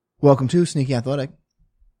Welcome to Sneaky Athletic,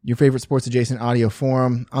 your favorite sports adjacent audio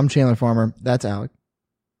forum. I'm Chandler Farmer. That's Alec.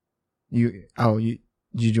 Did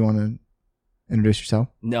you want to introduce yourself?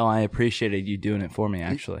 No, I appreciated you doing it for me,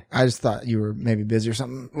 actually. I just thought you were maybe busy or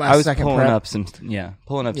something. I was second pulling prep. up some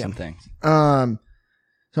things. So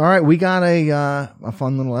all right, we got a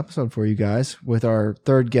fun little episode for you guys with our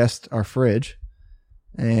third guest, our fridge,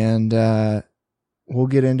 and we'll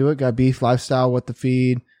get into it. Got beef, lifestyle, what the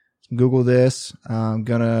feed. Google this. I'm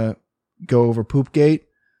gonna go over Poopgate.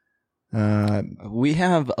 We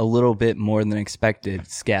have a little bit more than expected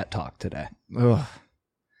scat talk today. We're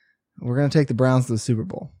gonna take the Browns to the Super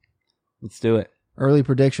Bowl. Let's do it. Early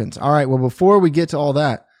predictions. All right. Well, before we get to all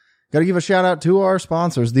that, got to give a shout out to our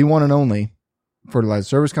sponsors, the one and only Fertilizer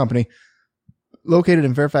Service Company, located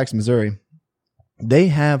in Fairfax, Missouri. They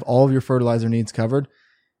have all of your fertilizer needs covered.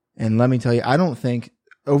 And let me tell you, I don't think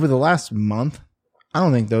over the last month, I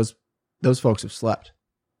don't think those folks have slept.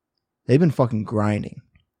 They've been fucking grinding.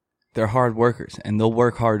 They're hard workers, and they'll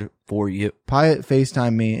work hard for you. Pyatt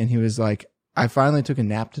FaceTimed me, and he was like, I finally took a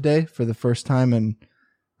nap today for the first time in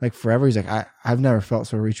like forever. He's like, I've never felt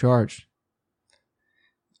so recharged.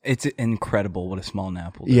 It's incredible what a small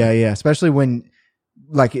nap will do. Yeah. Especially when,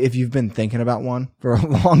 like, if you've been thinking about one for a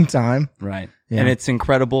long time. Right. Yeah. And it's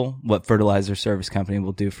incredible what Fertilizer Service Company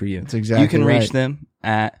will do for you. That's exactly You can right. reach them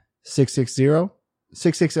at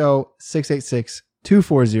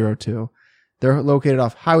 660-660-686-2402. They're located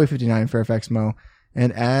off Highway 59 in Fairfax, Mo.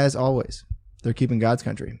 And as always, they're keeping God's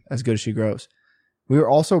country as good as she grows. We are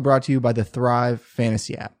also brought to you by the Thrive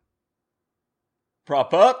Fantasy app.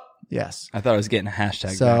 Prop Up. Yes. I thought I was getting a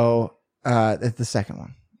hashtag. So, it's the second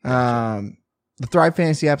one. The Thrive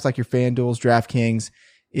Fantasy app's like your FanDuel's, DraftKings.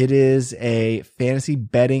 It is a fantasy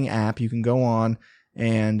betting app. You can go on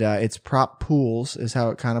and, it's prop pools is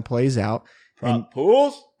how it kind of plays out. Prop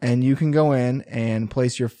pools? And you can go in and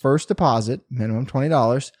place your first deposit, minimum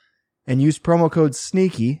 $20, and use promo code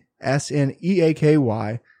SNEAKY,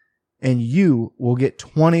 SNEAKY, and you will get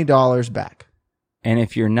 $20 back. And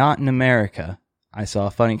if you're not in America, I saw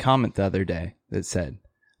a funny comment the other day that said,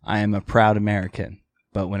 I am a proud American,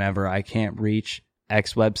 but whenever I can't reach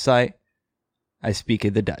X website, I speak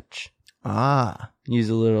of the Dutch. Ah. Use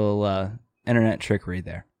a little internet trickery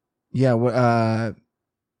there. Yeah.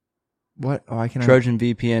 What? Oh, I can. Trojan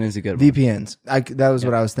VPN is a good one. VPNs. That was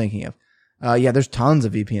what I was thinking of. Yeah, there's tons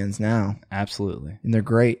of VPNs now. Absolutely. And they're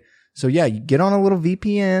great. So yeah, you get on a little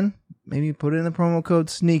VPN, maybe put in the promo code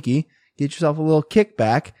SNEAKY, get yourself a little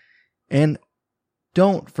kickback, and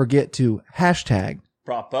don't forget to hashtag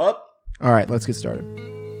Prop Up. All right, let's get started.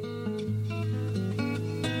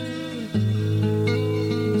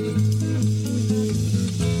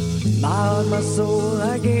 My heart, my soul,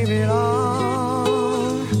 I gave it all.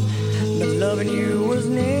 But loving you was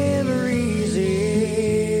never easy.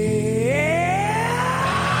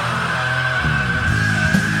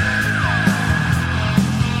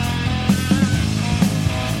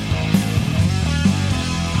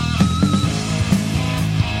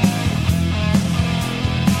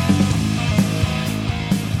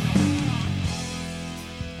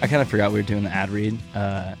 I kind of forgot we were doing the ad read,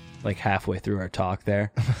 like halfway through our talk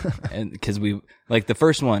there. And because the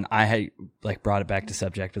first one, I had like brought it back to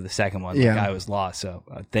subject of the second one. Yeah. Like I was lost. So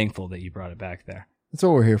thankful that you brought it back there. That's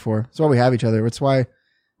what we're here for. That's why we have each other. That's why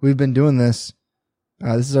we've been doing this.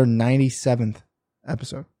 This is our 97th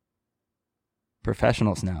episode.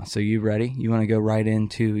 Professionals now. So you ready? You want to go right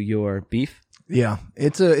into your beef? Yeah,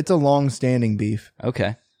 it's a long-standing beef.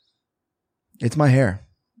 Okay. It's my hair.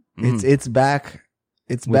 It's back.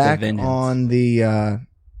 It's With a back vengeance. on the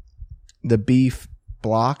beef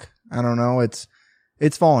block. I don't know. It's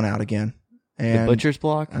falling out again. And The butcher's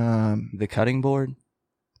block? Um, The cutting board?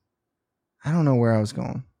 I don't know where I was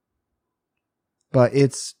going, but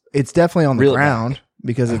it's definitely on the Reel it ground back.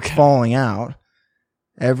 because it's Okay. falling out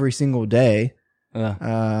every single day.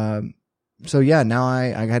 So yeah, now I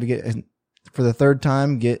had to get, for the third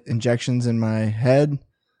time, get injections in my head.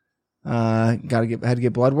 Had to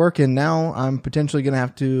get blood work, and now I'm potentially going to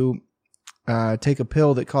have to take a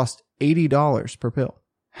pill that costs $80 per pill.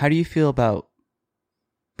 How do you feel about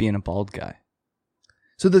being a bald guy?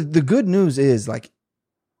 So the good news is, like,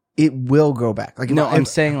 it will go back. Like, No, I'm if-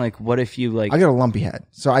 saying, like, what if you, like, I got a lumpy head,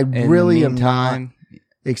 so I in really the am not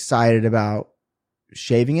excited about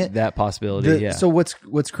shaving it. that possibility, yeah. So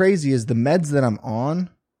what's crazy is the meds that I'm on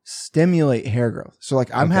stimulate hair growth. So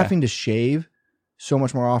like I'm Okay. having to shave so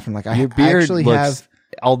much more often. Like Your I beard actually looks, have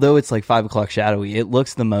although it's like 5 o'clock shadowy, it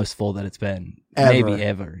looks the most full that it's been. Ever. Maybe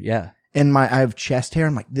ever, yeah. and I have chest hair.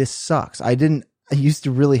 I'm like, this sucks. I used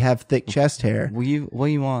to really have thick chest hair. What do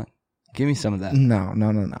you want? Give me some of that. No.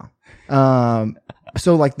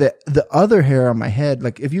 So like the other hair on my head,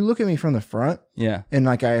 like if you look at me from the front Yeah. and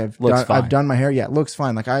like Looks fine. I've done my hair. Yeah, it looks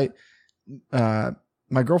fine. Like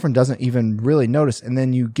my girlfriend doesn't even really notice. And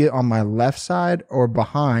then you get on my left side or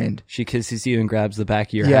behind. She kisses you and grabs the back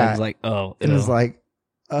of your Yeah. head. It's like, oh. And it's ew. like,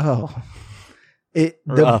 oh,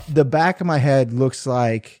 Rough. the back of my head looks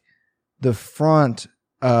like the front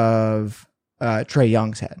of Trae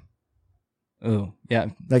Young's head. Ooh, yeah.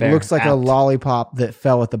 Like fair. looks like a Apt. lollipop that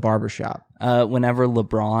fell at the barbershop. Whenever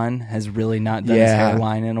LeBron has really not done his Yeah.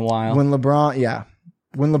 hairline in a while, When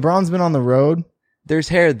LeBron's been on the road, there's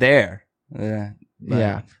hair there. But-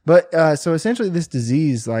 yeah. But so essentially this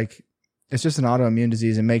disease, like it's just an autoimmune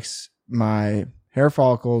disease. It makes my hair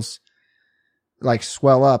follicles like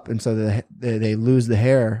swell up, and so they lose the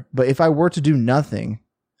hair. But if I were to do nothing,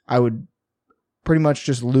 I would pretty much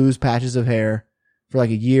just lose patches of hair for like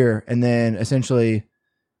a year, and then essentially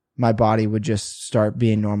my body would just start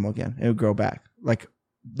being normal again. It would grow back. Like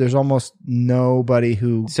there's almost nobody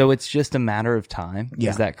who So it's just a matter of time.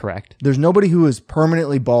 Yeah. Is that correct? there's nobody who is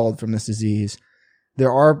permanently bald from this disease.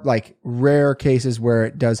 There are like rare cases where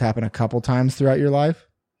it does happen a couple times throughout your life,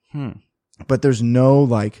 but there's no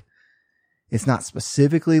like, it's not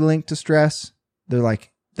specifically linked to stress. They're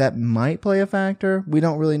like, that might play a factor. We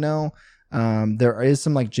don't really know. There is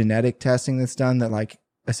some like genetic testing that's done that like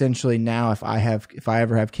essentially now if I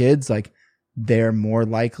ever have kids, like they're more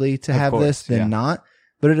likely to Of have course, this than yeah. not.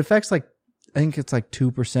 But it affects like, I think it's like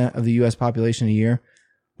 2% of the US population a year,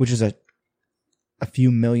 which is a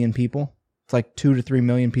few million people. It's like 2 to 3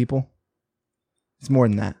 million people. It's more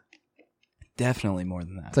than that. Definitely more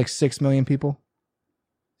than that. It's like 6 million people.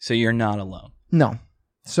 So you're not alone. No.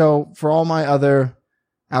 So for all my other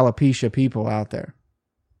alopecia people out there,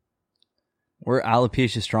 We're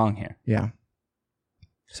alopecia strong here. yeah.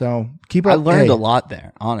 So keep up. I learned hey, a lot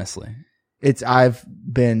there, honestly. I've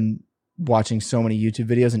been watching so many YouTube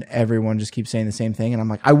videos and everyone just keeps saying the same thing. And I'm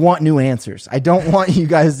like, I want new answers. I don't want you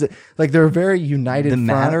guys to, like, they're a very united The front.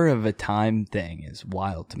 matter of a time thing is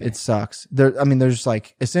wild to me. It sucks. There's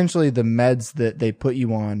like essentially the meds that they put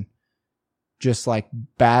you on just like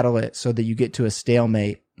battle it so that you get to a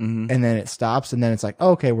stalemate Mhm. and then it stops and then it's like,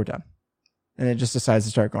 oh, okay, we're done. And it just decides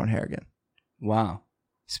to start growing hair again. Wow.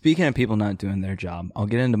 Speaking of people not doing their job, I'll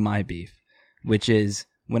get into my beef, which is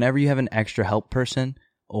whenever you have an extra help person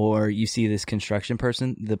or you see this construction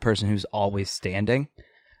person, the person who's always standing.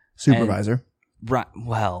 Supervisor. Right.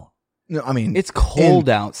 Well, No, I mean, it's cold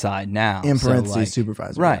outside now. in so, parentheses, like,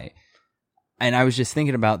 supervisor. Right. And I was just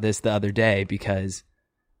thinking about this the other day because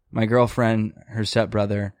my girlfriend, her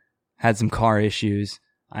stepbrother, had some car issues.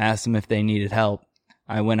 I asked them if they needed help.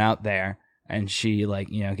 I went out there and she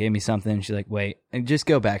gave me something. She's like, wait, and just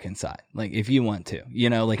go back inside. Like, if you want to,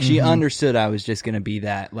 she understood I was just going to be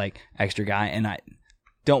that like extra guy and I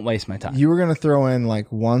don't waste my time. You were going to throw in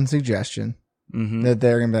like one suggestion that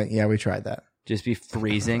they're going to be like, yeah, we tried that. Just be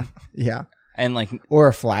freezing. Yeah. And like, Or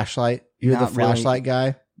a flashlight. You're the Not really. flashlight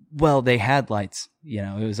guy. well, they had lights,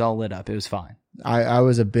 it was all lit up. It was fine. I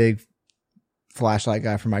was a big flashlight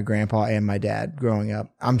guy for my grandpa and my dad growing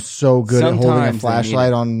up. I'm so good at holding a Sometimes they flashlight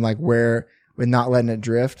need it. on like where with not letting it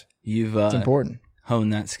drift. You've It's important.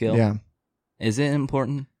 honed that skill. Yeah. Is it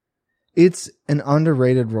important? It's an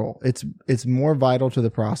underrated role. It's more vital to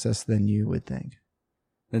the process than you would think.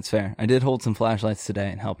 That's fair. I did hold some flashlights today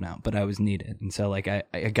and helping out, but I was needed. And so like I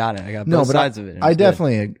got it. I got both sides of it. and I it's good.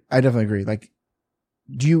 definitely agree. Like,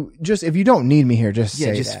 do you just, if you don't need me here, just Yeah,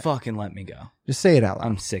 say just that. fucking let me go. Just say it out loud.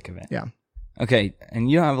 I'm sick of it. Yeah. Okay, and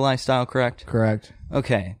you don't have a lifestyle, correct? Correct.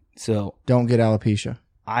 Okay, so Don't get alopecia.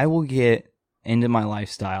 I will get into my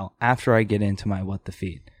lifestyle after I get into my what the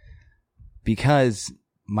feed. Because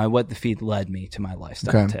my what the feed led me to my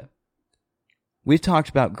lifestyle Okay. tip. We've talked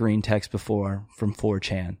about green text before from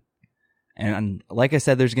 4chan. And like I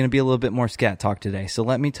said, there's going to be a little bit more scat talk today. So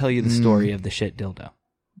let me tell you the story of the shit dildo.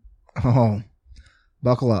 Oh,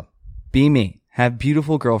 buckle up. Be me. Have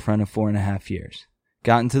beautiful girlfriend of 4.5 years.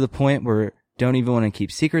 Gotten to the point where don't even want to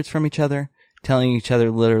keep secrets from each other. Telling each other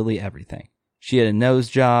literally everything. She had a nose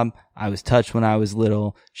job. I was touched when I was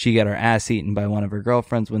little. She got her ass eaten by one of her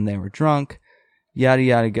girlfriends when they were drunk. Yada,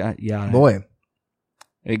 yada, yada. Boy,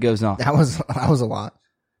 It goes on. that was a lot.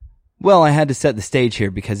 Well, I had to set the stage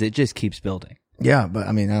here because it just keeps building. Yeah, but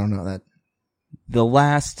I mean, I don't know that. The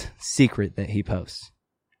last secret that he posts.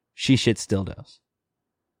 She shits dildos.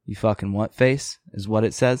 You fucking what face is what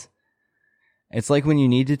it says. It's like when you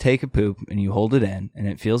need to take a poop and you hold it in and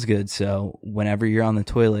it feels good. So whenever you're on the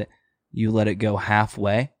toilet, you let it go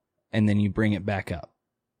halfway and then you bring it back up.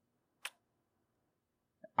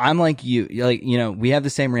 I'm like you, we have the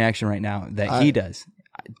same reaction right now that he does.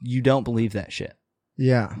 You don't believe that shit,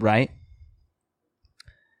 Yeah. right?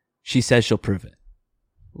 She says she'll prove it.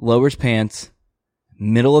 Lowers pants,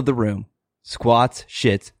 middle of the room, squats,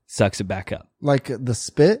 shits, sucks it back up. Like the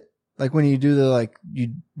spit? Like when you do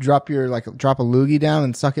you drop a loogie down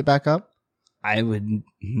and suck it back up? I would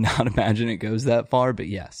not imagine it goes that far, but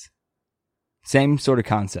yes. Same sort of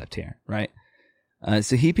concept here, right?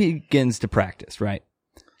 So he begins to practice, right?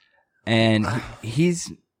 And he's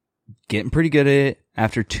getting pretty good at it.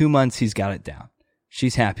 After 2 months, he's got it down.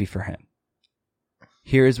 She's happy for him.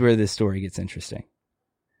 Here's where this story gets interesting.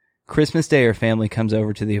 Christmas Day, her family comes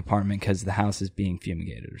over to the apartment because the house is being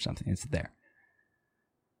fumigated or something. It's there.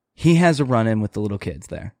 He has a run-in with the little kids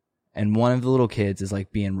there. And one of the little kids is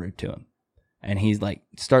like being rude to him. And he's like,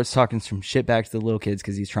 starts talking some shit back to the little kids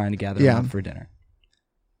because he's trying to gather them up for dinner.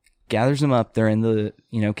 Gathers them up. They're in the,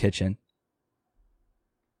 kitchen.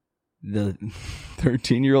 The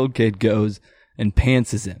 13-year-old kid goes and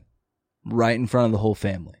pantses him right in front of the whole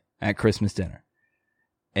family at Christmas dinner.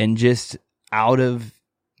 And just out of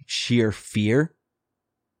sheer fear,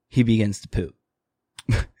 he begins to poop.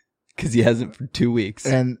 Because he hasn't for 2 weeks.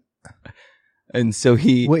 And so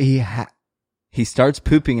he starts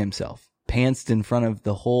pooping himself. Pantsed in front of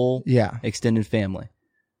the whole extended family.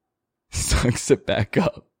 Sucks it back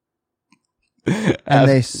up. And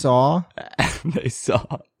they saw? They saw.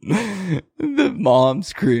 The mom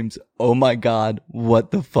screams, "Oh my God,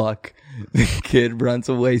 what the fuck?" The kid runs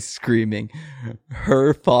away screaming.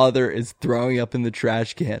 Her father is throwing up in the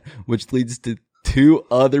trash can, which leads to 2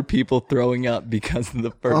 other people throwing up because of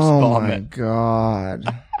the first vomit. Oh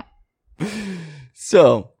my God.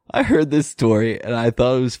 So, I heard this story and I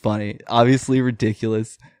thought it was funny. Obviously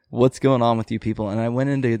ridiculous. What's going on with you people? And I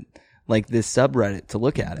went into this subreddit to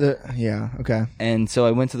look at it. Okay. And so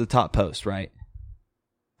I went to the top post, right?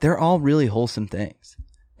 They're all really wholesome things.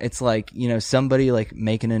 It's like, somebody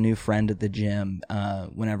making a new friend at the gym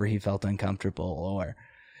whenever he felt uncomfortable, or,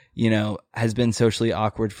 has been socially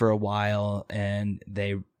awkward for a while and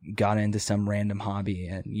they got into some random hobby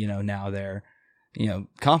and, now they're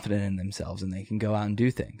confident in themselves and they can go out and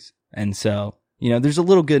do things. And so, there's a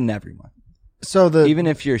little good in everyone. So even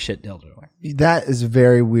if you're a shit dildo. That is a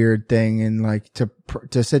very weird thing. And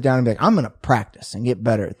to sit down and be like, I'm going to practice and get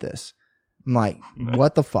better at this. I'm like,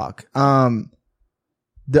 what the fuck? My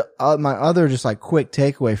other just quick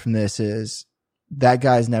takeaway from this is that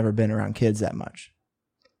guy's never been around kids that much.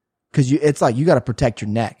 Cause it's like, you got to protect your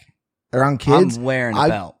neck around kids. I'm wearing a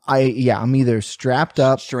belt. I'm either strapped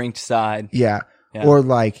up, shrink side. Yeah. Or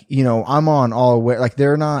I'm on all aware,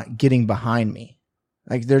 they're not getting behind me.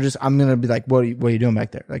 I'm going to be like, what are you doing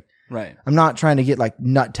back there? Right. I'm not trying to get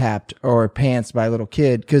nut tapped or pants by a little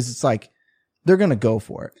kid. Cause it's they're going to go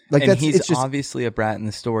for it. And he's obviously a brat in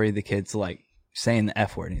the story. The kid's saying the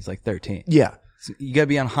F word and he's 13. Yeah. So you gotta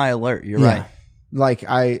be on high alert. You're right.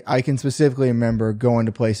 I can specifically remember going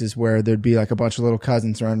to places where there'd be a bunch of little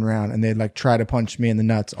cousins running around and they'd try to punch me in the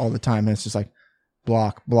nuts all the time. And it's just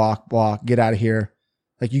block, block, block, get out of here.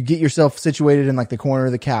 You get yourself situated in the corner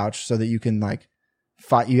of the couch so that you can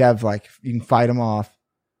fight. You have you can fight them off.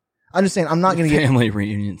 I'm just saying, I'm not going to get family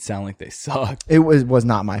reunions sound like they suck. It was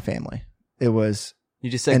not my family. It was, you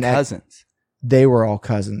just said cousins. They were all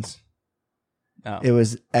cousins. Oh. It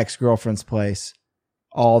was ex-girlfriend's place.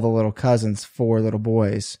 All the little cousins, 4 little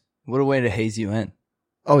boys. What a way to haze you in.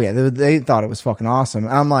 Oh yeah. They thought it was fucking awesome.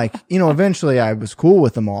 And I'm like, eventually I was cool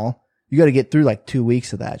with them all. You got to get through 2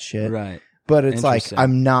 weeks of that shit. Right. But it's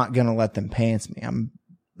I'm not going to let them pants me. I'm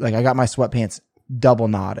I got my sweatpants double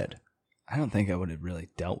knotted. I don't think I would have really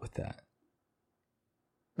dealt with that.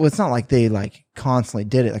 Well, it's not like they constantly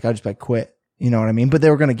did it. I just quit. You know what I mean? But they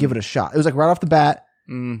were going to give it a shot. It was right off the bat.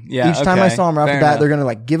 Yeah. Each time I saw them right off the bat, they're going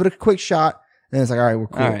to give it a quick shot. And then it's all right, we're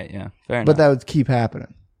cool. All right. Yeah. Fair enough. But that would keep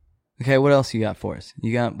happening. Okay. What else you got for us?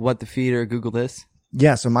 You got what the feed or Google this?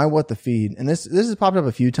 Yeah. So my what the feed, and this has popped up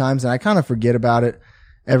a few times and I kind of forget about it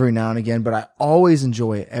every now and again, but I always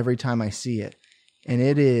enjoy it every time I see it. And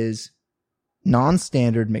it is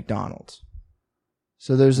non-standard McDonald's.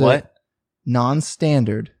 So there's a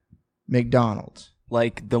non-standard McDonald's.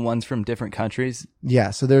 Like the ones from different countries?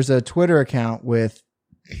 Yeah. So there's a Twitter account with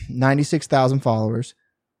 96,000 followers.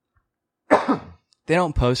 They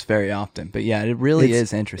don't post very often, but yeah, it really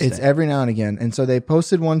is interesting. It's every now and again. And so they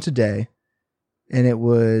posted one today and it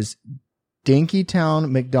was Dinkytown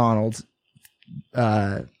McDonald's,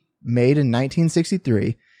 made in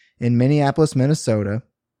 1963 in Minneapolis, Minnesota.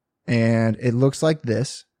 And it looks like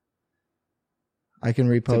this. I can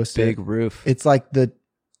repost it's a big roof. It's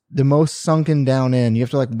the most sunken down in. You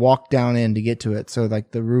have to walk down in to get to it. So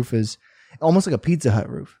the roof is almost like a Pizza Hut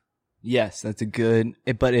roof. Yes, that's a good.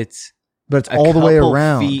 But it's all the way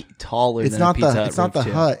around. Feet taller. It's than not a Pizza the. Hut It's not the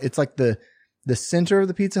too. hut. It's the center of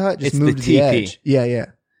the Pizza Hut just It's moved the to the TP. edge. Yeah.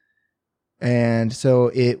 And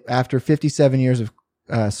so after 57 years of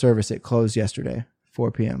service, it closed yesterday,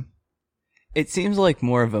 4 p.m. It seems like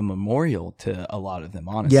more of a memorial to a lot of them,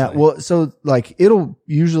 honestly. Yeah, well, so like it'll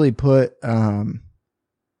usually put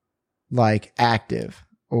like active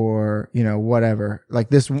or whatever. Like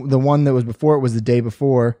the one that was before it was the day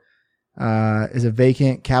before is a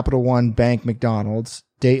vacant Capital One Bank McDonald's,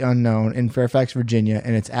 date unknown, in Fairfax, Virginia,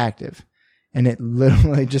 and it's active. And it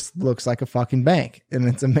literally just looks like a fucking bank, and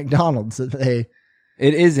it's a McDonald's that they.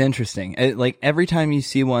 It is interesting. Like every time you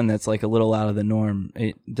see one that's like a little out of the norm,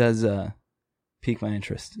 it does pique my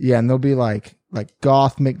interest. Yeah, and they'll be like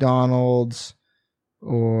goth McDonald's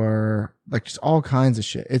or like just all kinds of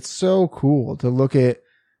shit. It's so cool to look at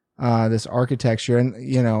this architecture,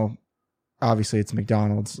 and obviously it's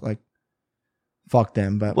McDonald's. Like, fuck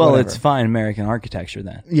them, but Well, whatever. it's fine American architecture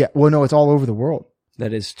then. Yeah, well, no, it's all over the world.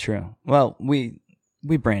 That is true. Well, we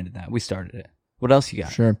branded that. We started it. What else you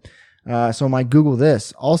got? Sure. So my Google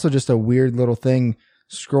this, also just a weird little thing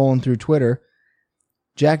scrolling through Twitter.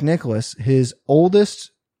 Jack Nicklaus, his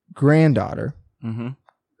oldest granddaughter, Mm-hmm.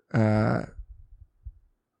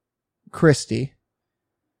 Christy,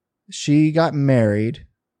 she got married.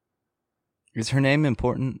 Is her name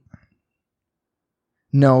important?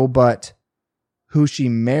 No, but who she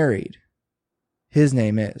married, his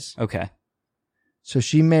name is. Okay. So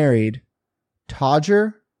she married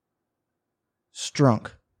Todger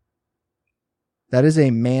Strunk. That is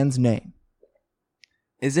a man's name.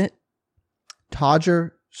 Is it?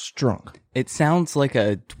 Todger Strunk. It sounds like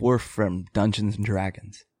a dwarf from Dungeons and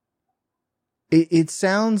Dragons. It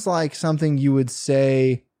sounds like something you would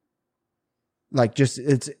say, like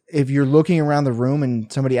it's if you're looking around the room and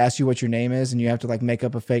somebody asks you what your name is and you have to like make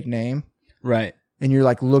up a fake name, Right. and you're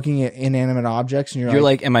like looking at inanimate objects and You're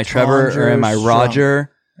like, am I Trevor or am I Todger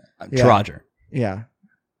Roger? Yeah. Roger. yeah.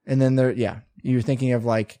 And then you're thinking of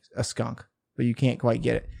like a skunk, but you can't quite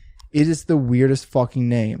get it. It is the weirdest fucking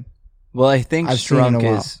name. Well, I think I've seen it in a Strunk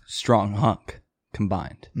while. is strong hunk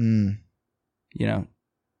combined. Mm,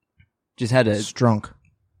 Just had to Strunk.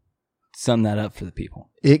 sum that up for the people.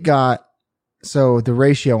 It got, so the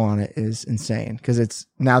ratio on it is insane because it's,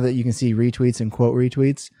 now that you can see retweets and quote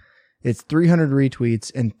retweets, it's 300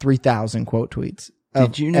 retweets and 3,000 quote tweets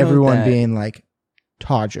of Did you know everyone that- being like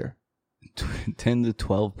Todger. 10 to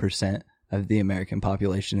 12% of the American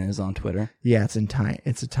population is on Twitter. Yeah, it's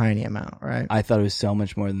a tiny amount, right? I thought it was so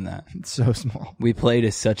much more than that. It's so small. We played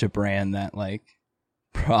as such a brand that like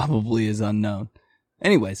probably is unknown.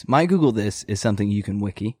 Anyways, my Google this is something you can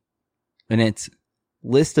wiki, and it's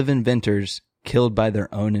list of inventors killed by their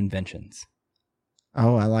own inventions.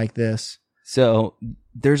 Oh, I like this. So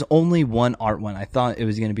there's only one art one. I thought it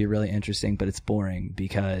was going to be really interesting, but it's boring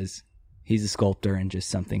because he's a sculptor and just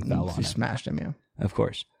something fell on You him. smashed him, yeah. Of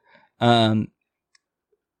course.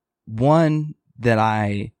 One that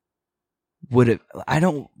I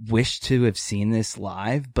don't wish to have seen this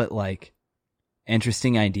live, but like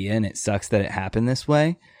interesting idea, and it sucks that it happened this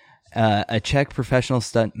way. A Czech professional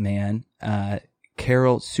stuntman,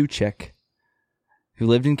 Karol Suchek, who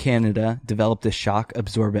lived in Canada, developed a shock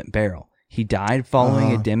absorbent barrel. He died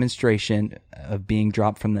following a demonstration of being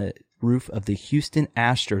dropped from the roof of the Houston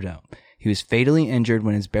Astrodome. He was fatally injured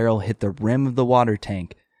when his barrel hit the rim of the water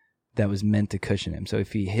tank that was meant to cushion him. So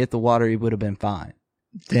if he hit the water, he would have been fine.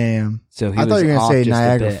 Damn. So he I was thought you were off going to say just a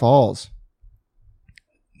Niagara bit. Falls.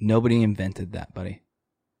 Nobody invented that, buddy.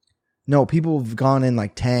 No, people have gone in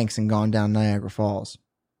like tanks and gone down Niagara Falls.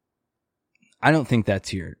 I don't think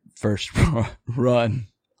that's your first run.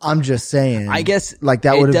 I'm just saying. I guess like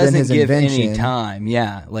that it would have been doesn't his give invention. any time.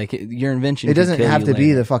 Yeah, like your invention. It could doesn't kill have you to be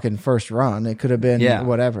later. the fucking first run. It could have been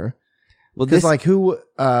whatever. Well, Because this like who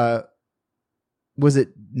was it?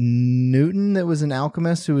 Newton that was an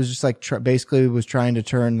alchemist who was just like basically was trying to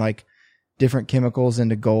turn like different chemicals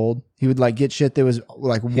into gold. He would like get shit that was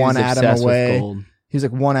like he one was atom obsessed with away. gold. He was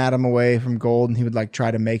like one atom away from gold, and he would like try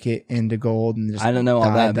to make it into gold. And just I don't know all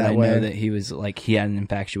died that, but I way. know that he was like he had an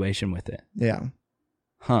infatuation with it. Yeah.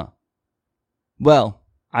 Huh. Well,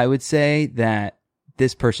 I would say that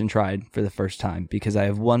this person tried for the first time because I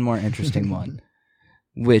have one more interesting one,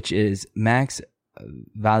 which is Max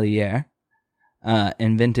Valier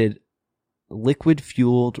invented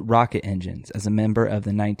liquid-fueled rocket engines as a member of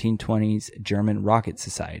the 1920s German Rocket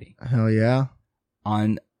Society. Hell yeah.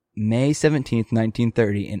 On May 17th,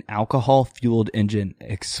 1930, an alcohol-fueled engine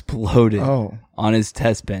exploded on his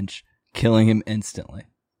test bench, killing him instantly.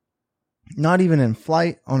 Not even in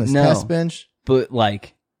flight on his No. test bench. But,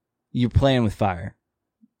 like, you're playing with fire.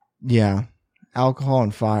 Yeah. Alcohol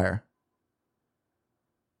and fire.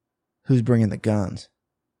 Who's bringing the guns?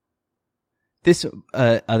 This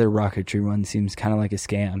other rocketry one seems kind of like a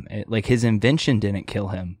scam. Like his invention didn't kill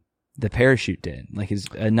him. The parachute did. Like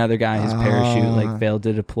another guy, his parachute like failed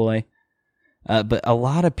to deploy. But a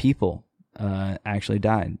lot of people actually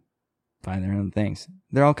died by their own things.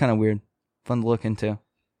 They're all kind of weird. Fun to look into.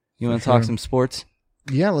 You want to talk some sports?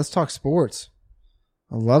 Yeah, let's talk sports.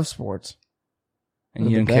 I love sports. And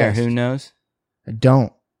you don't care who knows? I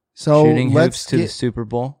don't. So Shooting hoops to the Super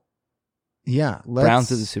Bowl. Yeah. Browns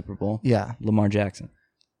to the Super Bowl. Yeah. Lamar Jackson.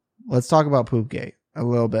 Let's talk about Poopgate a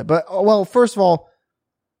little bit. But, well, first of all,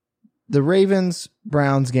 the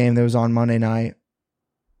Ravens-Browns game that was on Monday night,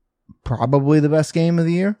 probably the best game of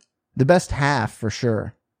the year. The best half, for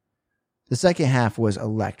sure. The second half was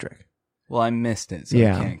electric. Well, I missed it, so I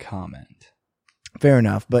can't comment. Fair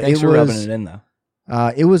enough. But Thanks for rubbing it in, though.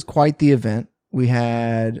 It was quite the event. We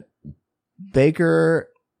had Baker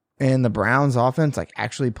and the Browns offense like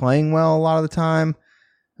actually playing well a lot of the time.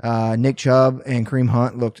 Nick Chubb and Kareem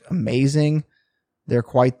Hunt looked amazing. They're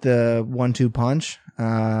quite the 1-2 punch.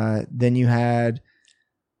 Then you had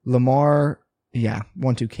Lamar. Yeah,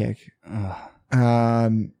 1-2 kick.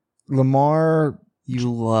 Lamar. You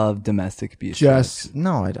love domestic abuse.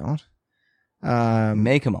 No, I don't.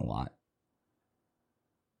 Make him a lot.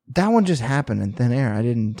 That one just happened in thin air. I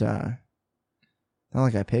didn't, not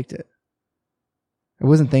like I picked it. I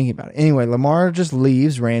wasn't thinking about it. Anyway, Lamar just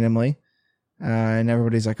leaves randomly. And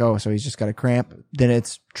everybody's like, oh, so he's just got a cramp. Then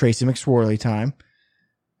it's Tracy McSorley time.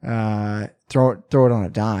 Throw it on a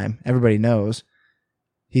dime. Everybody knows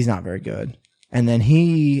he's not very good. And then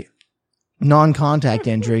non-contact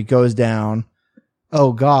injury, goes down.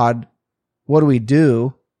 Oh God, what do we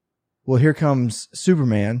do? Well, here comes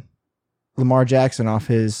Superman, Lamar Jackson, off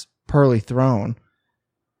his pearly throne.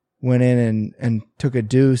 Went in and took a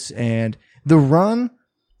deuce. And the run,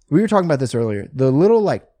 we were talking about this earlier. The little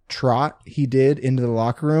like trot he did into the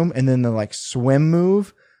locker room, and then the like swim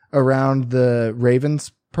move around the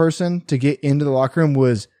Ravens person to get into the locker room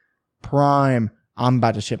was prime. I'm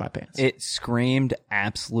about to shit my pants. It screamed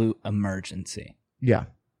absolute emergency. Yeah.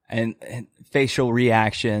 And facial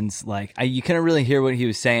reactions, like you couldn't really hear what he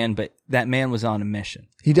was saying, but that man was on a mission.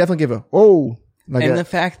 He definitely gave a the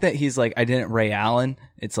fact that he's like, I didn't Ray Allen,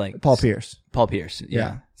 it's like Paul Pierce.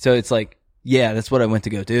 Yeah. So it's like, yeah, that's what I went to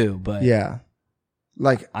go do, but yeah,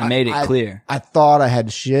 like I made it clear. I thought I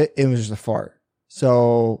had shit. It was just a fart.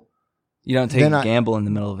 So you don't take a gamble in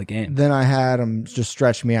the middle of a game. Then I had him just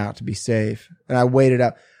stretch me out to be safe, and I waited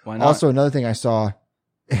out. Why not? Also, another thing I saw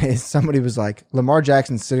is somebody was like, Lamar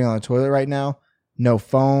Jackson's sitting on the toilet right now. No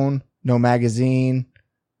phone, no magazine,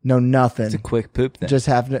 no nothing. It's a quick poop thing. Just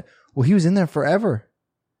having to. Well, he was in there forever.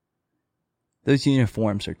 Those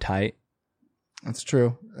uniforms are tight. That's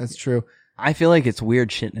true. I feel like it's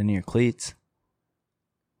weird shitting in your cleats.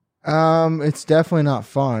 It's definitely not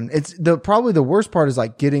fun. It's probably the worst part is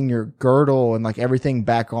like getting your girdle and like everything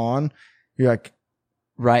back on. You're like,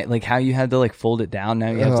 right, like how you had to like fold it down.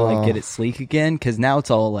 Now you have to like get it sleek again, because now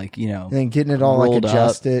it's all like, and then getting it all like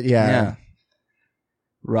adjusted. Yeah.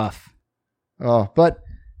 Rough. Oh, but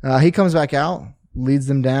he comes back out, leads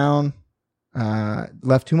them down.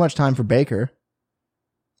 Left too much time for Baker.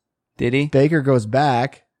 Did he? Baker goes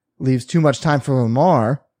back, leaves too much time for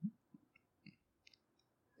Lamar.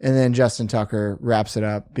 And then Justin Tucker wraps it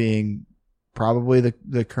up, being probably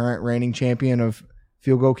the current reigning champion of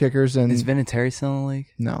field goal kickers. And is Vinatieri still in the league?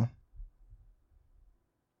 No.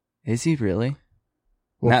 Is he really?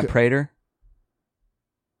 Well, Matt Prater?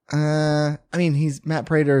 I mean, Matt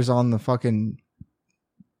Prater's on the fucking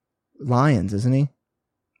Lions, isn't he?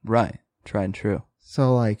 Right. Tried and true.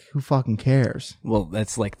 So, like, who fucking cares? Well,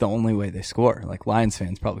 that's like the only way they score. Like, Lions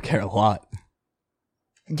fans probably care a lot.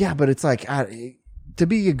 Yeah, but it's like, to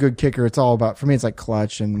be a good kicker, it's all about, for me, it's like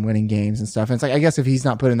clutch and winning games and stuff. And it's like, I guess if he's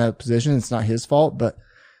not put in that position, it's not his fault. But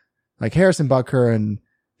like Harrison Butker and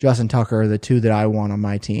Justin Tucker are the two that I want on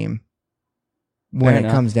my team when it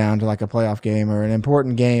comes down to like a playoff game or an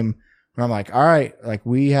important game where I'm like, all right, like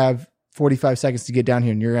we have 45 seconds to get down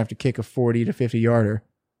here and you're going to have to kick a 40 to 50 yarder.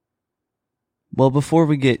 Well, before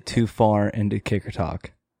we get too far into kicker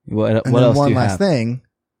talk, what else do you have? One last thing.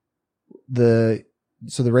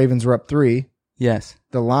 So the Ravens were up 3. Yes.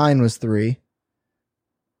 The line was 3.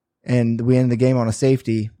 And we ended the game on a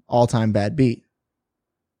safety, all-time bad beat.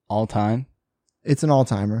 All time? It's an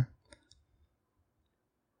all-timer.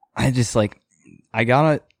 I just I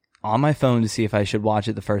got it on my phone to see if I should watch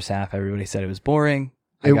it the first half. Everybody said it was boring.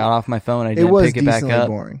 I got off my phone. I didn't pick it back up.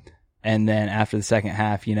 Boring. And then after the second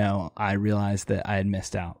half, I realized that I had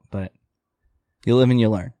missed out. But you live and you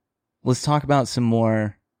learn. Let's talk about some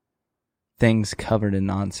more things covered in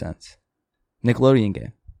nonsense.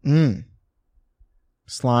 Nickelodeon game.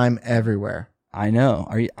 Slime everywhere. I know.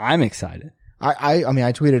 I'm excited. I mean,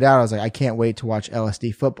 I tweeted out, I was like, I can't wait to watch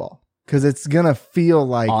LSD football because it's going to feel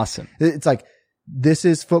like Awesome. It's like, this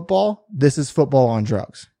is football. This is football on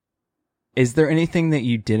drugs. Is there anything that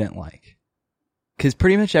you didn't like? Because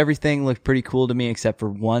pretty much everything looked pretty cool to me except for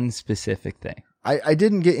one specific thing. I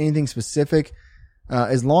didn't get anything specific.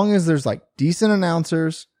 As long as there's like decent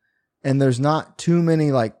announcers and there's not too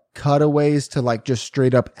many like cutaways to like just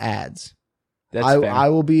straight up ads. That's fair. I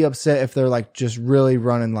will be upset if they're like just really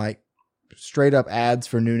running like straight up ads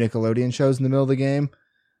for new Nickelodeon shows in the middle of the game.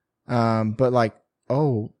 But like,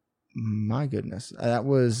 oh my goodness, that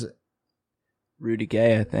was Rudy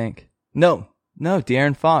Gay, I think. No,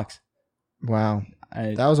 De'Aaron Fox. wow.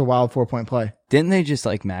 That was a wild 4-point play. Didn't they just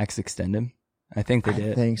like max extend him? I think they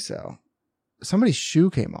did. I think so. Somebody's shoe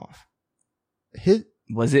came off.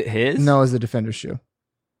 Was it his? No, it was the defender's shoe.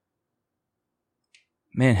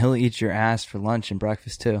 Man, he'll eat your ass for lunch and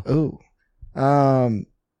breakfast too. Ooh.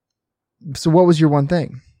 So what was your one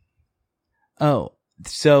thing? Oh,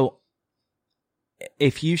 so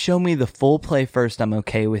if you show me the full play first, I'm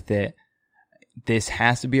okay with it. This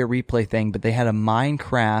has to be a replay thing, but they had a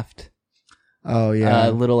Minecraft Oh yeah.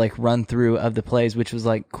 little like run through of the plays, which was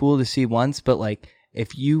like cool to see once, but like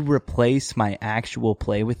if you replace my actual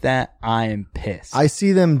play with that, I am pissed. I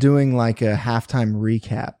see them doing like a halftime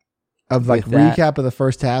recap of like With that, recap of the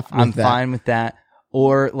first half. I'm fine with that.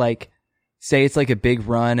 Or like say it's like a big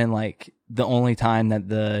run and like the only time that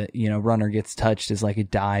the, runner gets touched is like a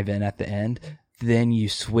dive in at the end. Then you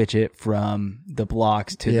switch it from the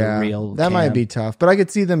blocks to the real. That cam. might be tough, but I could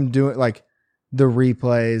see them doing like the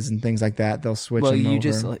replays and things like that. They'll switch. Well, them you over.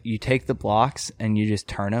 just you take the blocks and you just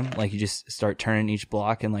turn them. Like you just start turning each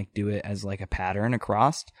block and like do it as like a pattern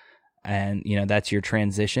across, and that's your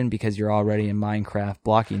transition because you're already in Minecraft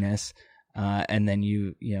blockiness, and then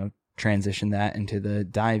you transition that into the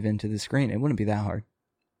dive into the screen. It wouldn't be that hard.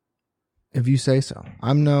 If you say so.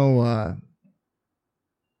 I'm no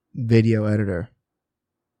video editor,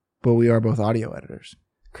 but we are both audio editors.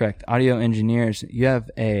 Correct. Audio engineers, you have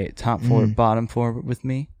a top four, bottom four with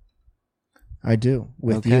me? I do,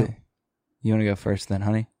 with okay. you. You want to go first then,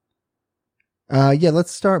 honey? Yeah,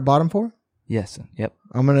 let's start bottom four. Yes. Yep.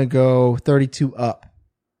 I'm going to go 32 up.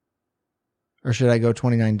 Or should I go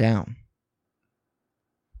 29 down?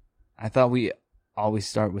 I thought we always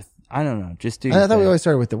start with, I don't know, just do. I thought we always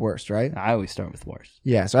started with the worst, right? I always start with worst.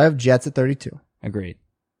 Yeah, so I have Jets at 32. Agreed.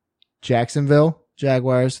 Jacksonville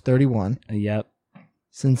Jaguars 31. Yep.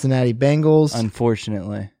 Cincinnati Bengals.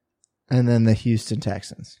 Unfortunately. And then the Houston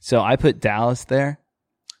Texans. So I put Dallas there.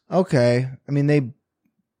 Okay. I mean,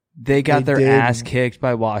 they got their did- ass kicked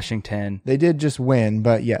by Washington. they did just win,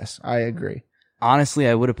 but yes, I agree. Honestly,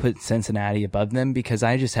 I would have put Cincinnati above them because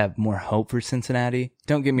I just have more hope for Cincinnati.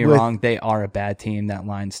 Don't get me With- wrong. They are a bad team. That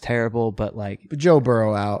line's terrible, but like, But Joe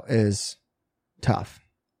Burrow out is tough.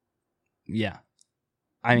 yeah.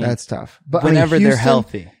 I mean, That's tough. But whenever they're Houston-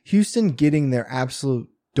 healthy. Houston getting their absolute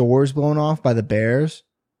doors blown off by the Bears,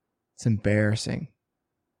 it's embarrassing.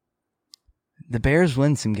 The Bears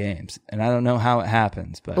win some games, and I don't know how it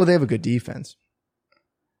happens, but Oh, they have a good defense.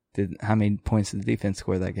 how many points did the defense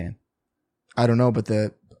score that game? I don't know, but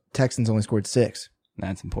the Texans only scored 6.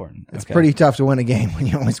 That's important. It's Okay. pretty tough to win a game when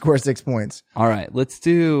you only score 6 points. All right, let's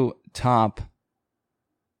do top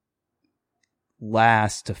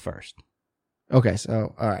last to first. Okay,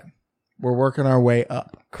 so, all right. We're working our way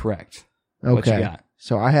up. Correct. Okay. What you got?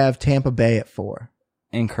 So I have Tampa Bay at 4.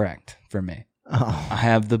 Incorrect for me. Oh, I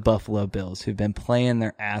have the Buffalo Bills who've been playing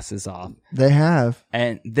their asses off, they have.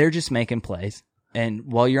 and they're just making plays. And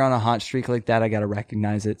while you're on a hot streak like that, I got to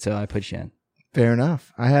recognize it, so I put you in. Fair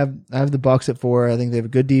enough. I have the Bucks at 4. I think they have a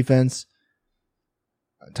good defense.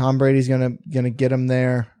 Tom Brady's gonna get them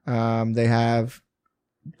there. They have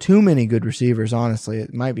too many good receivers. Honestly,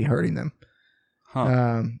 it might be hurting them.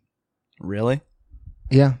 Huh. Really?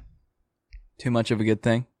 Yeah, Too much of a good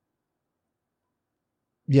thing?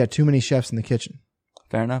 yeah. Too many chefs in the kitchen.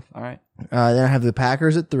 Fair enough. All right. Then I have the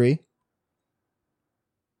Packers at 3.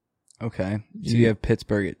 Okay. So you have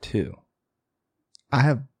Pittsburgh at 2. I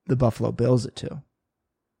have the Buffalo Bills at 2.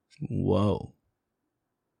 Whoa.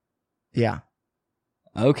 Yeah.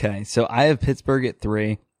 Okay. So I have Pittsburgh at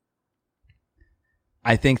 3.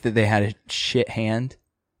 I think that they had a shit hand.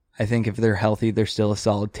 I think if they're healthy, they're still a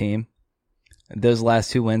solid team. Those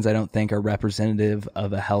last 2 wins, I don't think, are representative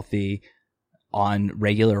of a healthy, on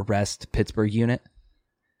regular rest Pittsburgh unit.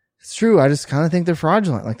 It's true. I just kind of think they're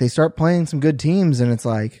fraudulent. Like they start playing some good teams, and it's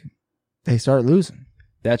like they start losing.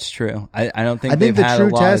 That's true. I don't think I they've think the had true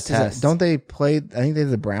a lot test of tests. is don't they play? I think they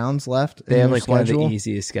have the Browns left. They in have their like one of schedule. the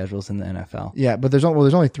easiest schedules in the NFL. Yeah, but there's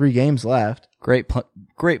only 3 games left. Great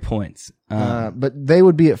points. But they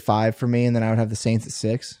would be at 5 for me, and then I would have the Saints at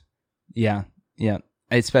 6. Yeah.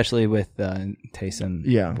 Especially with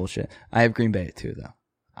Taysom bullshit. I have Green Bay at 2, though.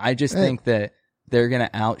 I just think that they're going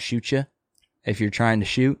to outshoot you if you're trying to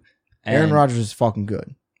shoot. Aaron Rodgers is fucking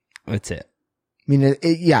good. That's it. I mean,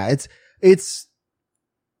 it's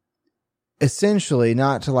essentially,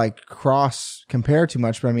 not to like cross compare too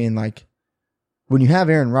much, but I mean, like, when you have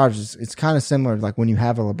Aaron Rodgers, it's kind of similar to like when you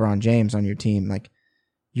have a LeBron James on your team. Like,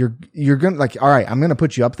 you're going to, like, all right, I'm going to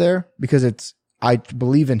put you up there because I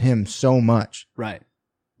believe in him so much. Right.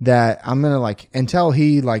 That I'm going to, like, until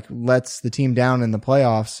he like lets the team down in the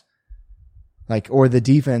playoffs, like, or the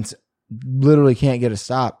defense literally can't get a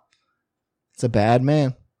stop. It's a bad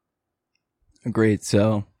man. Agreed.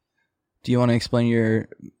 So, do you want to explain your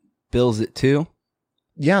Bills at 2?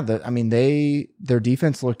 Yeah, their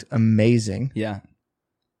defense looked amazing. Yeah.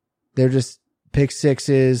 They're just pick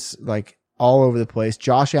sixes, like, all over the place.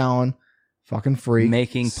 Josh Allen, fucking freak.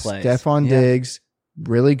 Making plays. Stephon Diggs,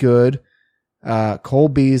 really good. Cole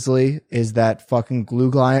Beasley is that fucking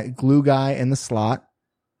glue guy in the slot.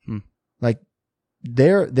 Like,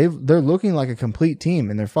 they're looking like a complete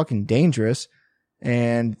team, and they're fucking dangerous.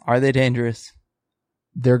 And are they dangerous?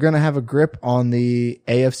 They're going to have a grip on the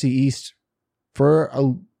AFC East for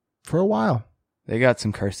a while. They got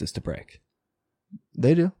some curses to break.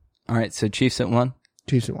 They do. All right, so Chiefs at 1?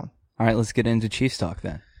 Chiefs at 1. All right, let's get into Chiefs talk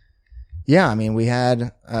then. Yeah, I mean, we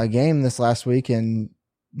had a game this last week, and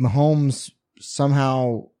Mahomes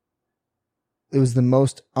somehow, it was the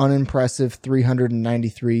most unimpressive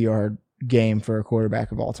 393-yard game for a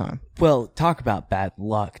quarterback of all time. Well, talk about bad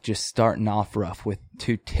luck, just starting off rough with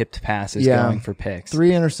 2 tipped passes going for picks.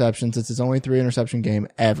 3 interceptions. It's his only 3 interception game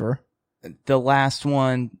ever. The last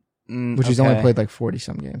one, which he's only played like 40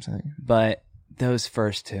 some games, I think. But those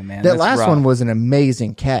first 2, man. That last one was an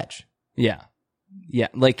amazing catch. Yeah.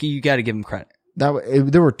 Like, you got to give him credit.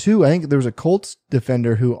 There were 2. I think there was a Colts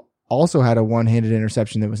defender who also had a one-handed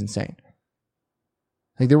interception that was insane.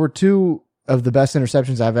 Like, there were 2 of the best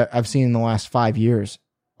interceptions I've seen in the last 5 years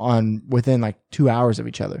within like 2 hours of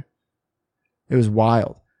each other. It was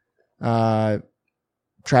wild.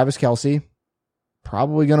 Travis Kelce,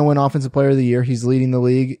 probably going to win Offensive Player of the Year. He's leading the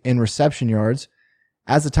league in reception yards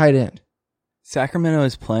as a tight end. Sacramento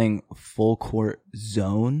is playing full court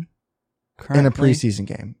zone currently? In a preseason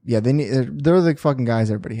game. Yeah, they're the fucking guys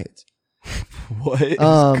everybody hates. What is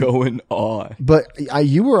going on? But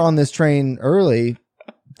you were on this train early.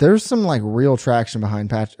 There's some like real traction behind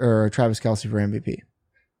Travis Kelce for MVP.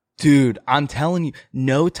 Dude, I'm telling you,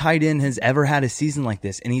 no tight end has ever had a season like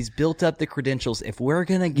this, and he's built up the credentials. If we're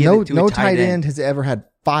gonna give it to no a tight end has ever had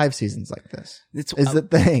 5 seasons like this. Is the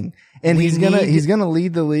thing, and he's gonna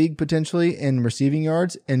lead the league potentially in receiving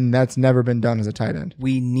yards, and that's never been done as a tight end.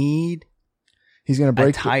 He's gonna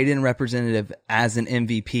break a tight end representative as an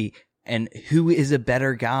MVP, and who is a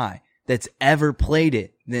better guy that's ever played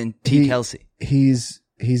it than Kelce?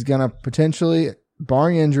 He's gonna potentially,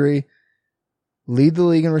 barring injury, lead the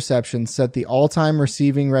league in receptions, set the all-time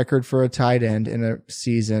receiving record for a tight end in a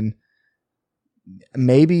season,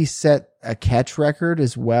 maybe set a catch record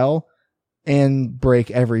as well, and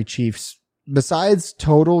break every Chiefs. Besides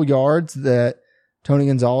total yards that Tony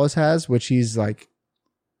Gonzalez has, which he's like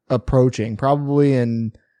approaching,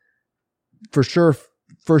 probably for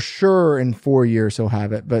sure in 4 years he'll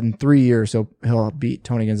have it, but in 3 years he'll beat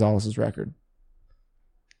Tony Gonzalez's record.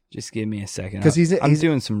 Just give me a second. Because I'm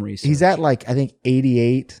doing some research. He's at like, I think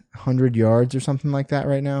 8,800 yards or something like that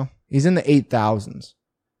right now. He's in the 8,000s.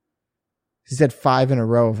 He's had 5 in a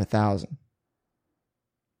row of 1,000.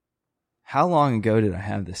 How long ago did I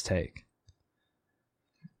have this take?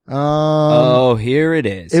 Oh, here it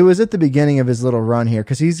is. It was at the beginning of his little run here,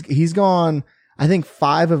 because he's gone, I think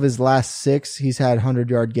 5 of his last 6 he's had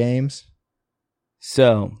 100-yard games.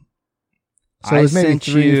 So it was maybe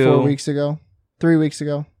 3 weeks ago.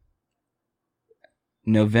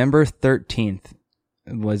 November 13th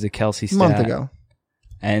was a Kelce stat. A month ago.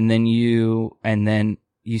 And then you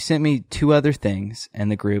sent me 2 other things in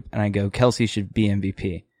the group, and I go, Kelce should be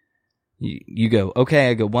MVP. You go, okay.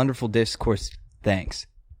 I go, wonderful discourse. Thanks.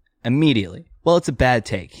 Immediately. Well, it's a bad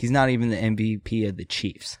take. He's not even the MVP of the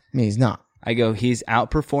Chiefs. I mean, he's not. I go, he's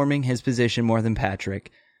outperforming his position more than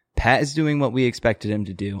Patrick. Pat is doing what we expected him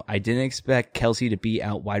to do. I didn't expect Kelce to beat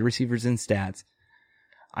out wide receivers in stats.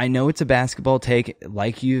 I know it's a basketball take,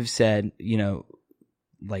 like you've said,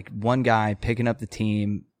 like one guy picking up the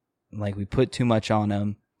team, like we put too much on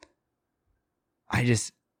him. I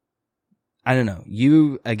don't know.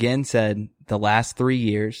 You again said the last 3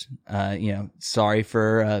 years, sorry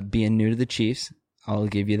for being new to the Chiefs. I'll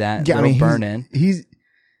give you that burn in.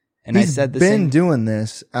 I said the same. Been doing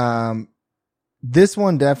this. this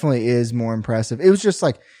one definitely is more impressive. It was just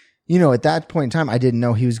like, at that point in time, I didn't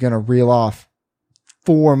know he was going to reel off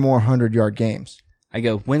 4 more 100-yard games. I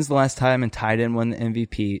go, when's the last time a tight end won the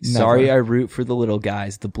MVP? Never. Sorry, I root for the little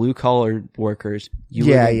guys, the blue-collar workers.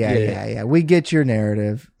 Yeah. We get your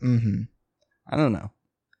narrative. Mm-hmm. I don't know.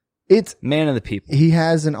 It's man of the people. He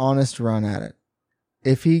has an honest run at it.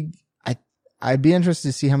 If I'd be interested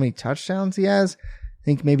to see how many touchdowns he has. I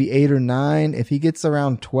think maybe 8 or 9. If he gets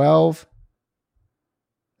around 12,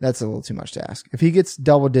 that's a little too much to ask. If he gets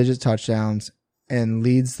double-digit touchdowns and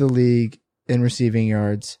leads the league in receiving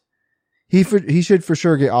yards, he should for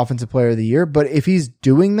sure get Offensive Player of the Year. But if he's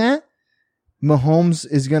doing that, Mahomes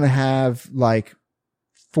is going to have like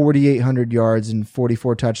 4,800 yards and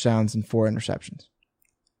 44 touchdowns and 4 interceptions.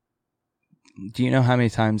 Do you know how many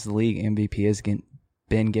times the league MVP has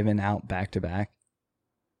been given out back-to-back?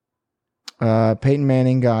 Peyton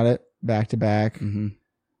Manning got it back-to-back. Mm-hmm.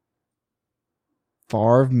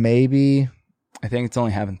 Favre, maybe. I think it's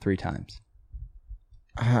only happened 3 times.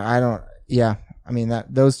 Yeah. I mean,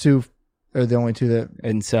 those 2 are the only 2 that.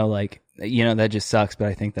 And so, like, that just sucks, but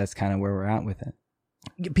I think that's kind of where we're at with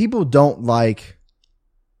it. People don't like.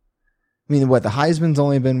 I mean, the Heisman's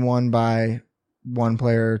only been won by one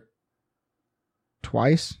player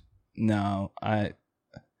twice? No,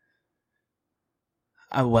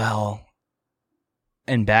 well,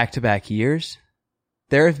 in back-to-back years,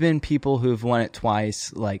 there have been people who've won it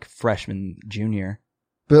twice, like freshman, junior.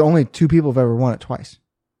 But only 2 people have ever won it twice.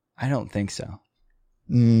 I don't think so.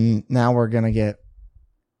 Now we're going to get...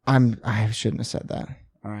 I shouldn't have said that.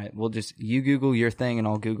 All right, you Google your thing and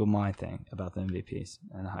I'll Google my thing about the MVPs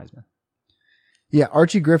and the Heisman. Yeah,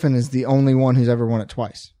 Archie Griffin is the only one who's ever won it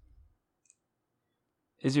twice.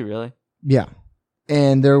 Is he really? Yeah.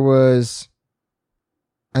 And there was...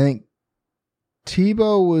 I think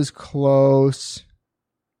Tebow was close.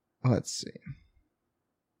 Let's see.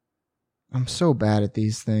 I'm so bad at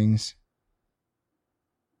these things.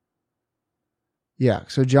 Yeah,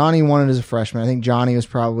 so Johnny won it as a freshman. I think Johnny was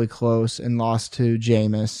probably close and lost to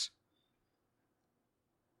Jameis.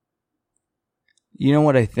 You know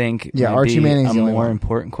what I think? Yeah, Archie Manning's a the only more one.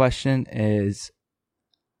 important question is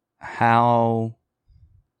how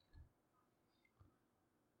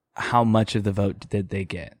much of the vote did they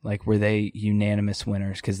get? Like, were they unanimous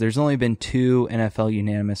winners? Because there's only been 2 NFL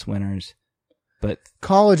unanimous winners, but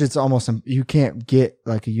college, it's almost you can't get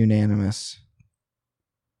like a unanimous.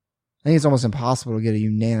 I think it's almost impossible to get a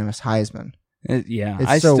unanimous Heisman. Yeah, It's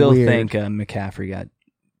I so still weird. think McCaffrey got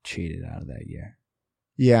cheated out of that year.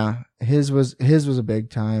 Yeah, his was a big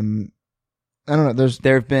time. I don't know.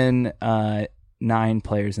 There have been 9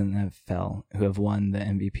 players in the NFL who have won the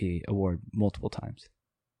MVP award multiple times.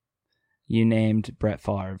 You named Brett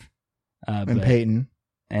Favre. And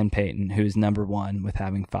Peyton. Who's number 1 with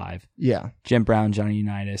having 5. Yeah. Jim Brown, Johnny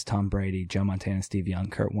Unitas, Tom Brady, Joe Montana, Steve Young,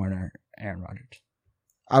 Kurt Warner, Aaron Rodgers.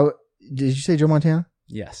 Did you say Joe Montana?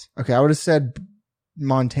 Yes. Okay, I would have said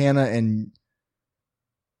Montana and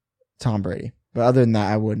Tom Brady. But other than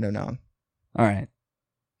that, I wouldn't have known. All right.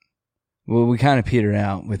 Well, we kind of petered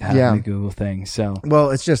out with having Yeah. the Google thing. So, Well,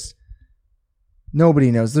 it's just nobody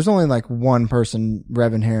knows. There's only like one person,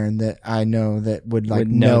 Revin Heron, that I know that would like Would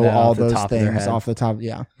know know that all off the those top of their things head. off the top.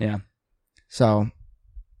 Yeah. yeah. So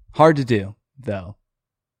Hard to do, though.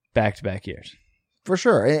 Back-to-back years. for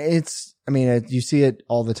sure, you see it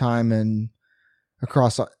all the time, and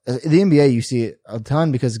across the NBA, you see it a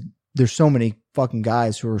ton because there's so many fucking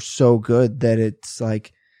guys who are so good that it's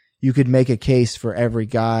like you could make a case for every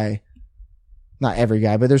guy. Not every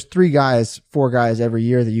guy, but there's 4 guys every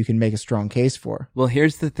year that you can make a strong case for. Well,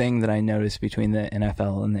 here's the thing that I noticed between the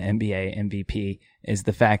NFL and the NBA MVP is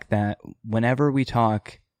the fact that whenever we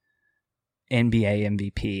talk NBA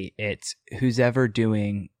MVP, it's who's ever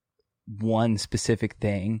doing one specific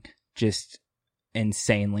thing just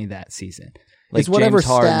insanely that season. It's whatever James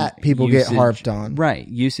Harden, stat people get harped on. Right.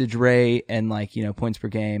 Usage rate and points per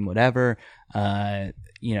game, whatever.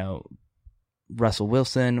 Russell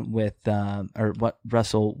Wilson with,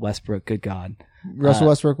 Russell Westbrook, good God. Russell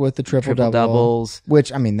Westbrook with the triple doubles.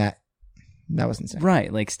 which, that was insane.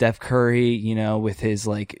 Right. Like Steph Curry, with his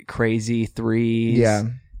like crazy threes. Yeah.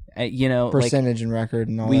 Percentage and record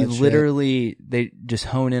and all we that shit. literally, they just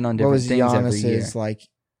hone in on What different was things every year. Giannis's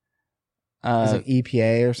was it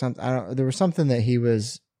EPA or something? There was something that he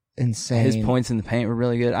was insane. His points in the paint were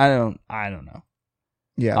really good. I don't know.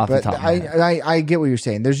 Yeah, off the but top of my head. I get what you're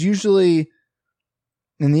saying. There's usually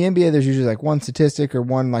in the NBA, there's usually like one statistic or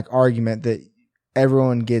one like argument that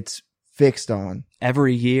everyone gets fixed on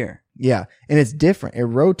Every year. Yeah, and it's different. It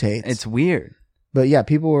rotates. It's weird. But yeah,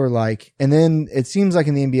 people were like, and then it seems like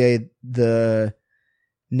in the NBA, the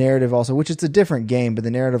narrative also, which it's a different game, but the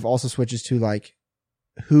narrative also switches to like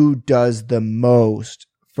who does the most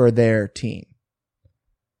for their team.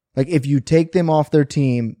 Like if you take them off their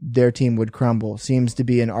team would crumble. Seems to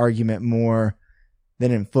be an argument more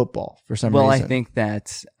than in football for some reason. Well, I think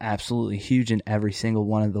that's absolutely huge in every single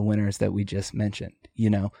one of the winners that we just mentioned. You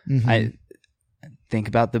know, I think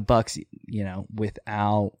about the Bucks, you know,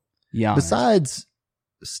 without Giannis. Besides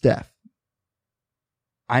Steph.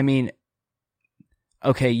 I mean,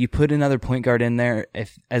 okay, you put another point guard in there.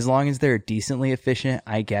 As long as they're decently efficient,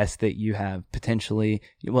 I guess that you have potentially.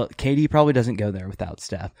 Well, KD probably doesn't go there without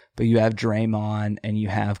Steph, but you have Draymond and you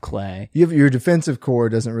have Clay. Your defensive core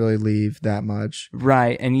doesn't really leave that much,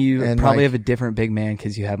 right? And you probably like, have a different big man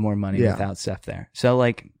because you have more money yeah. without Steph there. So,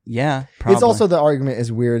 like, yeah, probably. It's also the argument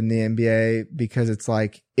is weird in the NBA because it's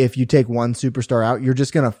like if you take one superstar out, you're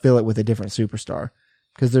just gonna fill it with a different superstar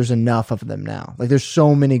because there's enough of them now. Like, there's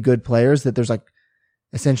so many good players that there's like.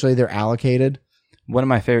 Essentially, they're allocated. One of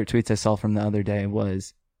my favorite tweets I saw from the other day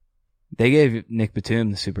was they gave Nick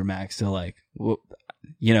Batum the Supermax. So, like,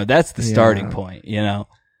 you know, that's the starting point, you know.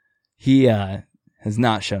 He has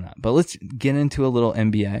not shown up. But let's get into a little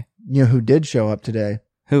NBA. You know who did show up today?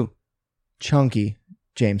 Who? Chunky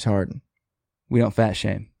James Harden. We don't fat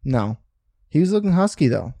shame. No. He was looking husky,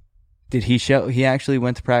 though. Did he show? He actually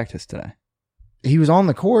went to practice today. He was on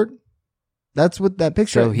the court. That's what that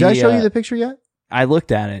picture. So did I show you the picture yet? I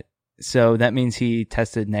looked at it. So that means he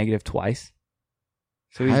tested negative twice.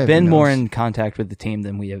 So he's been more in contact with the team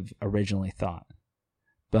than we have originally thought.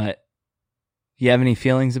 But you have any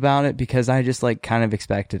feelings about it? Because I just like kind of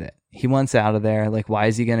expected it. He wants out of there. Like, why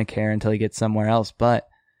is he going to care until he gets somewhere else? But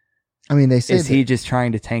I mean, they say is he just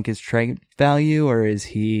trying to tank his trade value, or is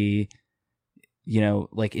he, you know,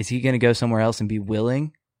 like, is he going to go somewhere else and be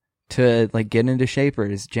willing to like get into shape, or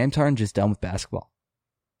is James Harden just done with basketball?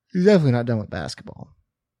 He's definitely not done with basketball.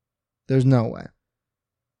 There's no way.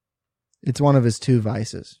 It's one of his two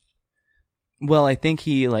vices. Well, I think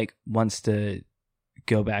he like wants to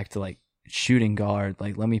go back to like shooting guard.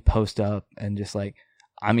 Like, let me post up and just like,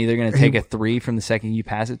 I'm either going to take a three from the second you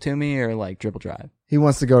pass it to me or like dribble drive. He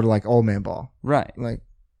wants to go to like old man ball. Right. Like,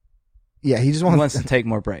 yeah, he just wants to take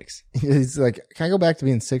more breaks. He's like, can I go back to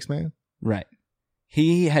being six man? Right.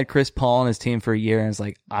 He had Chris Paul on his team for a year and was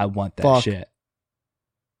like, I want that shit.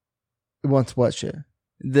 Wants what shit?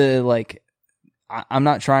 The like, I'm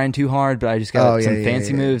not trying too hard, but I just got some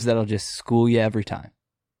fancy moves that'll just school you every time.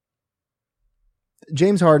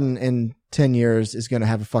 James Harden in 10 years is going to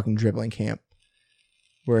have a fucking dribbling camp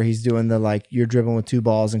where he's doing the like, you're dribbling with two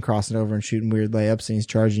balls and crossing over and shooting weird layups and he's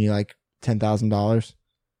charging you like $10,000.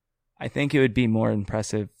 I think it would be more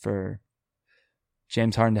impressive for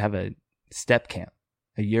James Harden to have a step camp,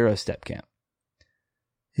 a Euro step camp.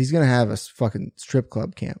 He's going to have a fucking strip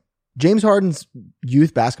club camp. James Harden's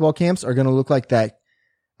youth basketball camps are going to look like that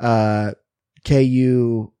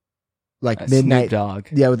KU like midnight Snoop Dogg.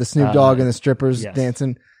 Yeah, with the Snoop Dogg and the strippers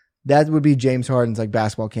dancing. That would be James Harden's like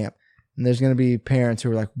basketball camp. And there's going to be parents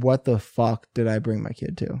who are like, what the fuck did I bring my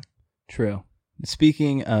kid to? True.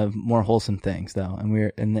 Speaking of more wholesome things though, and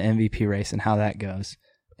we're in the MVP race and how that goes.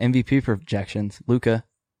 MVP projections. Luka,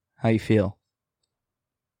 how you feel?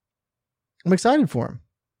 I'm excited for him.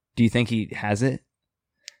 Do you think he has it?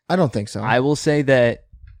 I don't think so. I will say that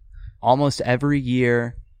almost every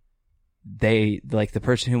year they like the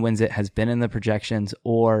person who wins it has been in the projections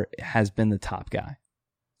or has been the top guy.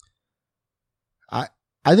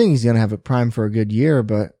 I think he's going to have a prime for a good year,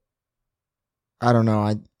 but I don't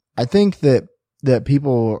know. I think that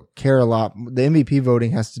people care a lot. The MVP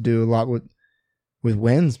voting has to do a lot with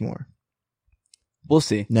wins more. We'll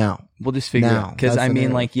see. Now. We'll just figure it out. Because I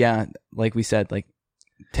mean, like, yeah, like we said, like,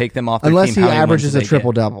 take them off their unless team. He averages a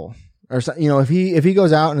triple double, or you know, if he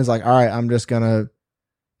goes out and is like, all right, I'm just gonna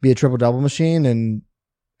be a triple double machine and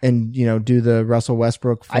you know do the Russell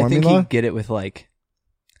Westbrook formula. I think he'd get it with like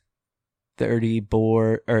 30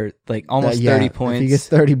 board or like almost 30 points. If he gets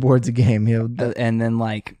 30 boards a game, he'll and then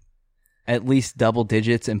like at least double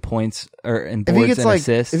digits in points or in boards and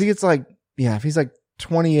assists. If he gets like if he's like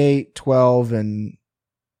 28, 12, and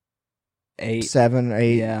 8, 7,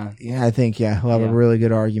 8. Yeah, I think he'll have a really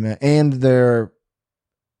good argument. And they're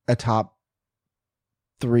a top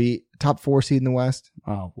 4 seed in the West.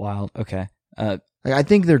 Oh, wild. Okay. I just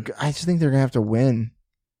think they're gonna have to win.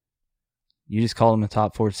 You just called them a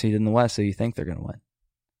top 4 seed in the West, so you think they're gonna win.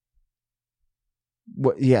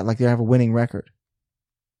 What? Yeah, like they have a winning record.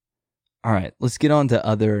 All right, let's get on to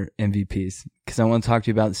other MVPs because I want to talk to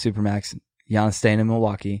you about the Supermax. Giannis staying in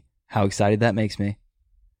Milwaukee. How excited that makes me.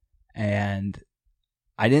 And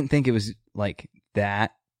I didn't think it was like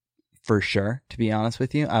that for sure, to be honest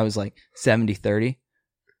with you. I was like 70-30.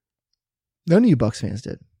 None of you Bucks fans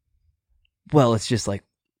did. Well, it's just like,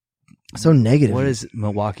 So negative. what does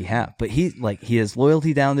Milwaukee have? But he has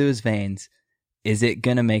loyalty down to his veins. Is it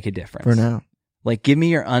going to make a difference? for now? Like, give me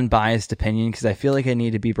your unbiased opinion, because I feel like I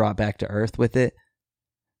need to be brought back to earth with it.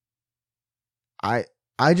 I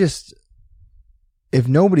just, if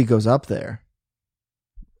nobody goes up there,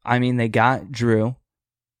 I mean, they got Drew.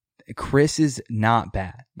 Chris is not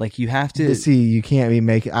bad. Like, you have to see, you can't be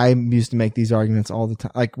making. I used to make these arguments all the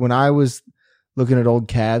time. Like when I was looking at old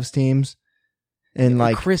Cavs teams, and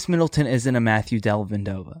like Chris Middleton isn't a Matthew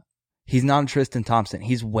Dellavedova. He's not a Tristan Thompson.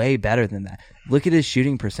 He's way better than that. Look at his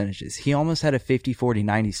shooting percentages. He almost had a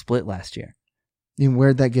 50-40-90 split last year.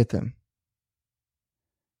 where'd that get them?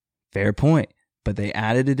 Fair point. But they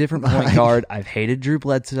added a different point guard. I've hated Drew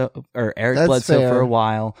Bledsoe or Eric That's Bledsoe fair. for a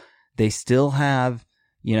while. They still have,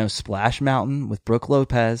 Splash Mountain with Brooke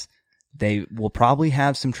Lopez. They will probably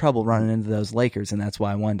have some trouble running into those Lakers, and that's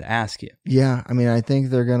why I wanted to ask you. Yeah, I mean, I think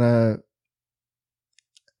they're gonna.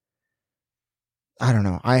 I don't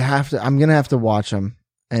know. I'm gonna have to watch them,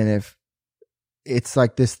 and if it's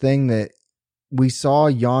like this thing that we saw,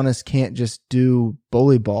 Giannis can't just do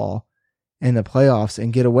bully ball in the playoffs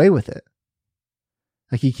and get away with it.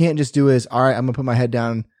 Like he can't just do his, all right, I'm gonna put my head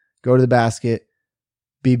down, go to the basket,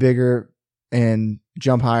 be bigger, and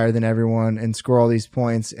jump higher than everyone and score all these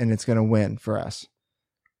points, and it's gonna win for us.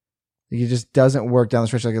 It just doesn't work down the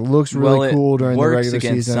stretch. Like it looks really cool during the regular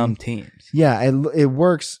against season. Some teams. Yeah, it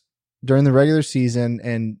works during the regular season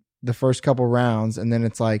and the first couple rounds, and then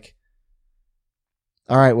it's like,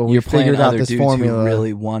 all right, well, we You're playing figured out other this dudes formula. who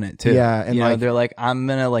really want it too. Yeah, and they're like, I'm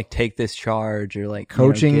gonna take this charge, or like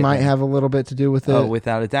coaching might have a little bit to do with it. Oh,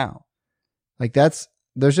 without a doubt. Like there's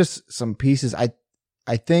just some pieces.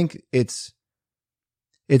 I think it's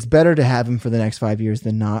better to have him for the next 5 years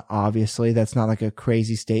than not. Obviously, that's not like a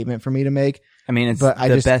crazy statement for me to make. I mean, it's But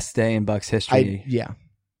the best day in Bucks history. Yeah.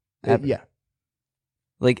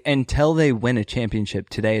 Like, until they win a championship,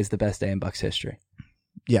 today is the best day in Bucks history.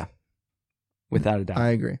 Yeah. Without a doubt. I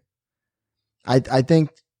agree. I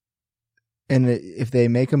think, and if they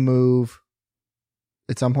make a move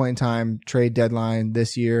at some point in time, trade deadline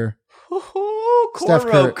this year, Steph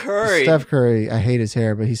Curry, I hate his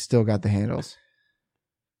hair, but he's still got the handles.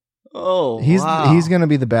 Oh, he's wow. He's going to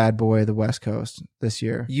be the bad boy of the West Coast this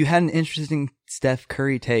year. You had an interesting Steph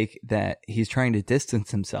Curry take that he's trying to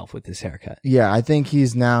distance himself with his haircut. Yeah, I think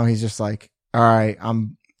he's just like, all right,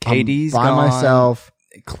 I'm KD's by gone. myself.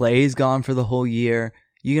 Clay's gone for the whole year.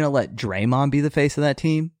 You gonna let Draymond be the face of that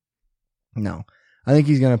team? No, I think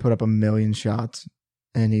he's going to put up 1 million shots,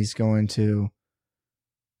 and he's going to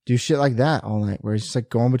do shit like that all night, where he's just like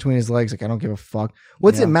going between his legs. Like, I don't give a fuck.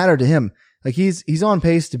 What's it matter to him? Like he's on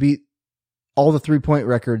pace to beat all the 3-point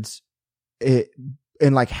records in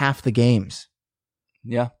like half the games.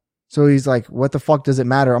 Yeah. So he's like, what the fuck does it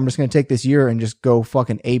matter? I'm just going to take this year and just go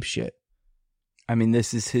fucking ape shit. I mean,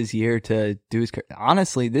 this is his year to do his.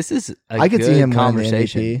 Honestly, this is I could see him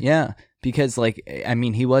conversation. winning the MVP. Yeah, because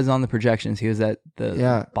he was on the projections. He was at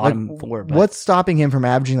the bottom like, 4. But what's stopping him from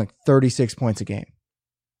averaging like 36 points a game?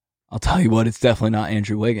 I'll tell you what, it's definitely not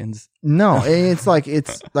Andrew Wiggins. No, it's like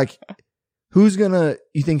who's gonna?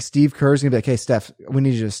 You think Steve Kerr's gonna be like, hey, Steph, we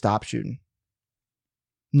need you to stop shooting?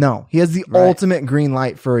 No, he has the ultimate green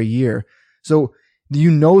light for a year. So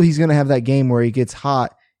he's gonna have that game where he gets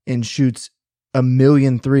hot and shoots 1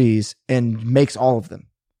 million threes and makes all of them.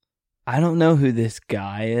 I don't know who this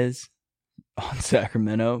guy is on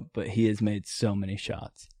Sacramento, but he has made so many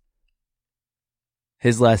shots.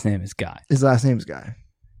 His last name is Guy. His last name's Guy.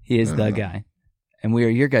 He is the guy. And we are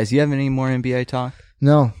your guys. You have any more NBA talk?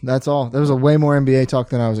 No, that's all. There was a way more NBA talk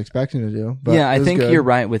than I was expecting to do. But yeah, I think good. you're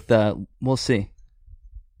right with we'll see.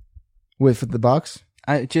 With the Bucks?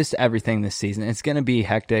 Just everything this season. It's going to be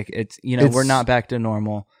hectic. We're not back to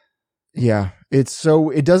normal. Yeah.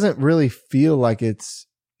 It doesn't really feel like it's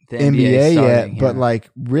The NBA starting, yet, but like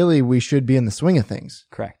really we should be in the swing of things.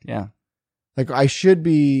 Correct. Yeah. Like I should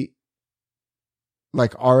be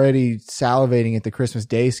like already salivating at the Christmas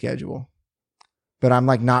Day schedule, but I'm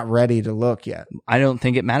like not ready to look yet. I don't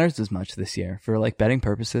think it matters as much this year for like betting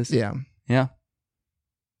purposes. Yeah. Yeah.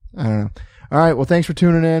 I don't know. All right. Well, thanks for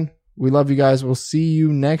tuning in. We love you guys. We'll see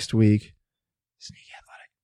you next week. Sneak